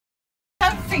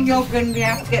think you're going to be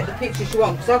able to get the pictures you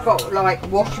want, because I've got like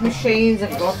washing machines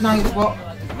and God knows what.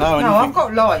 No, I've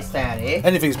got lights down here.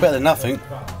 Anything's better than nothing.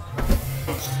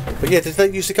 But yeah, did they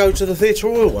used to go to the Theatre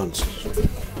Royal once?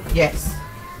 Yes.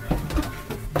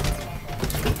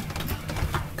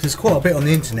 There's quite a bit on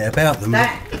the internet about them.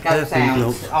 That goes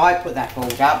out. I put that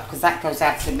board up because that goes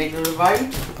out to the middle of the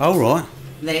road. Oh right.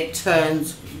 And then it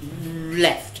turns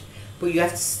left, but you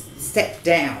have to step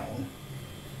down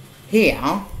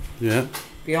here. Yeah.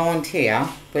 Behind here,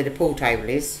 where the pool table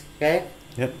is. Yeah.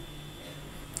 Yep.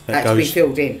 That goes to be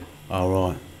filled in. Oh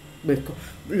right.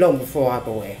 Long before I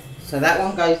bought it. So that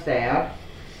one goes down.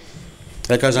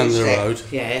 That goes under the road.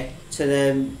 Yeah. To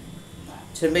the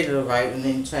middle of the road and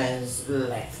then turns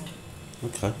left.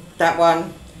 Okay. That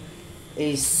one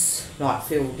is like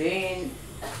filled in.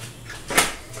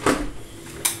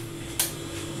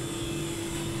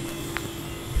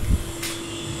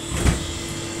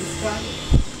 This one.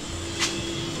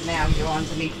 Now you're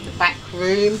underneath the back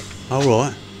room. All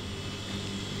right.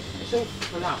 It's all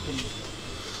full up and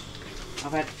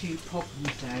I've had a few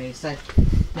problems down here. So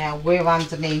now we're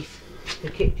underneath the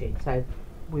kitchen. So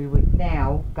we would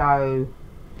now go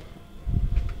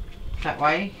that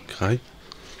way. Okay.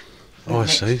 Oh, I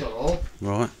see. Door.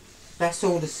 Right. That's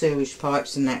all the sewage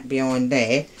pipes and that behind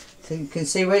there. So you can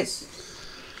see where it's.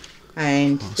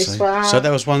 And this one. So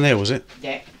that was one there, was it?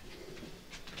 Yeah.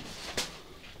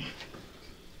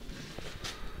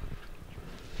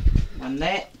 One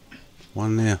there.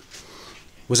 One there.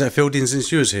 Was that filled in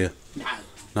since you was here?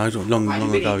 No. No,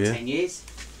 long ago, yeah. 10 years.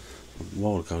 A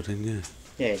while ago, then, yeah.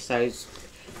 Yeah, so it's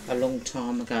a long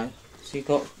time ago. So you've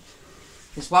got.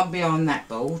 There's one behind that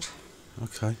board.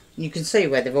 Okay. You can see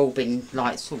where they've all been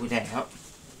like sorted out.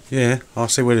 Yeah, I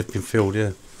see where they've been filled,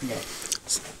 yeah. Yeah.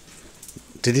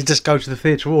 Did it just go to the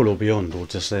Theatre Royal or beyond, or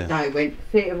just there? No, it went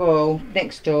Theatre Royal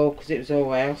next door because it was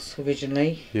all house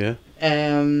originally. Yeah.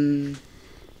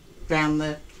 Round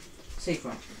the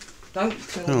SEAFRONT. Don't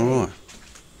film me. Oh, right.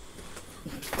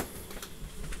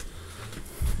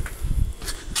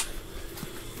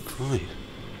 Great.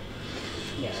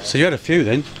 Yeah. So you had a few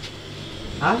then?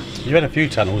 Huh? You had a few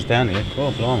tunnels down here.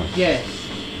 Oh, blimey. Yeah.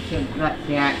 So that's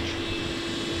the arch.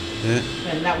 Yeah.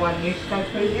 And that one used to go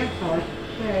through the outside.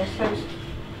 Yeah, so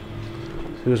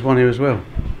There was one here as well.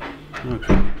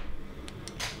 Okay.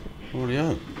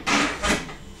 Rightio.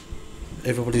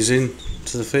 Everybody's in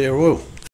to the Theatre Royal.